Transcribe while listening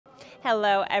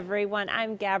Hello everyone,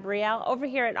 I'm Gabrielle over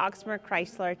here at Oxmoor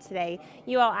Chrysler today.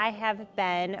 You all, I have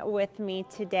Ben with me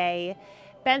today.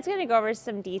 Ben's going to go over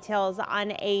some details on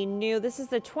this is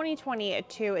the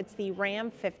 2022, it's the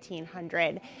Ram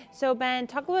 1500. So Ben,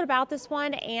 talk a little about this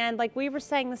one, and like we were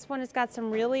saying, this one has got some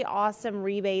really awesome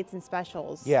rebates and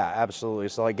specials. Yeah, absolutely.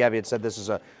 So like Gabby had said, this is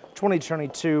a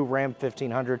 2022 Ram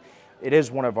 1500. It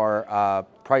is one of our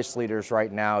price leaders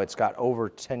right now. It's got over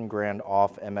 10 grand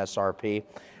off MSRP.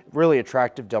 Really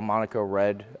attractive Delmonico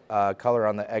red color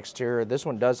on the exterior. This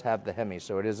one does have the Hemi,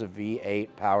 so it is a V8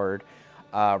 powered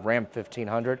Ram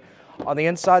 1500. On the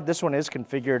inside, this one is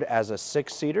configured as a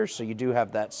 6-seater, so you do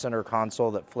have that center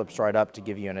console that flips right up to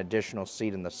give you an additional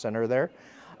seat in the center there.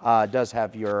 It does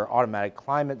have your automatic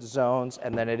climate zones,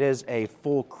 and then it is a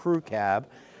full crew cab,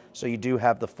 so you do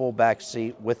have the full back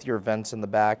seat with your vents in the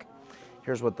back.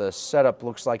 Here's what the setup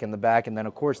looks like in the back, and then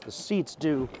of course the seats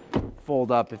do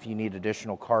fold up if you need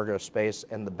additional cargo space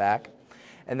in the back.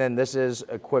 And then this is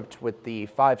equipped with the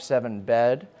 5.7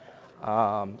 bed,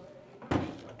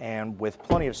 and with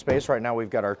plenty of space. Right now we've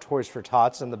got our Toys for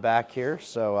Tots in the back here.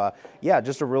 So yeah,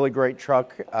 just a really great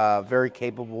truck, very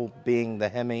capable being the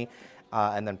Hemi,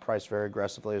 and then priced very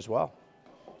aggressively as well.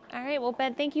 All right, well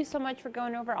Ben, thank you so much for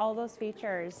going over all those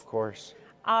features. Of course.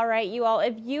 All right, you all,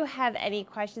 if you have any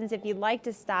questions, if you'd like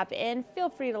to stop in, feel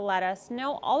free to let us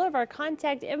know. All of our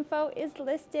contact info is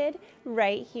listed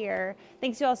right here.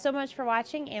 Thanks you all so much for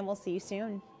watching, and we'll see you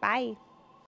soon. Bye.